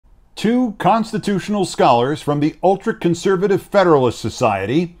two constitutional scholars from the ultra-conservative Federalist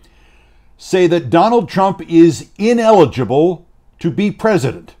Society say that Donald Trump is ineligible to be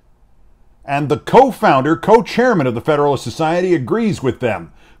president. And the co-founder, co-chairman of the Federalist Society agrees with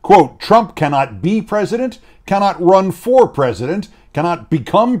them. Quote, Trump cannot be president, cannot run for president, cannot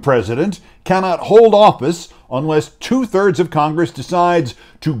become president, cannot hold office unless 2/3 of Congress decides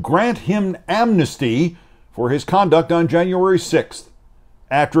to grant him amnesty for his conduct on January 6th.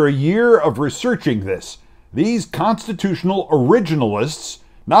 After a year of researching this, these constitutional originalists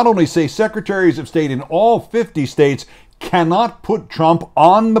not only say secretaries of state in all 50 states cannot put Trump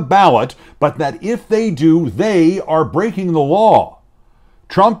on the ballot, but that if they do, they are breaking the law.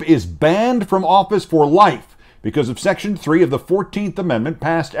 Trump is banned from office for life because of Section 3 of the 14th Amendment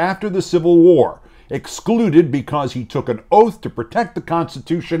passed after the Civil War, excluded because he took an oath to protect the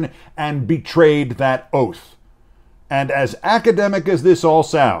Constitution and betrayed that oath. And as academic as this all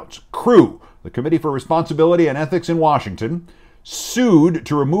sounds, CREW, the Committee for Responsibility and Ethics in Washington, sued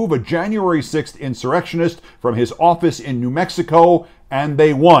to remove a January 6th insurrectionist from his office in New Mexico, and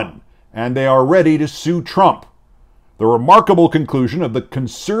they won. And they are ready to sue Trump. The remarkable conclusion of the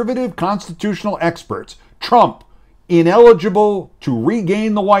conservative constitutional experts, Trump ineligible to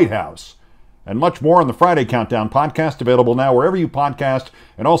regain the White House, and much more on the Friday Countdown podcast, available now wherever you podcast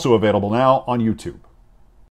and also available now on YouTube.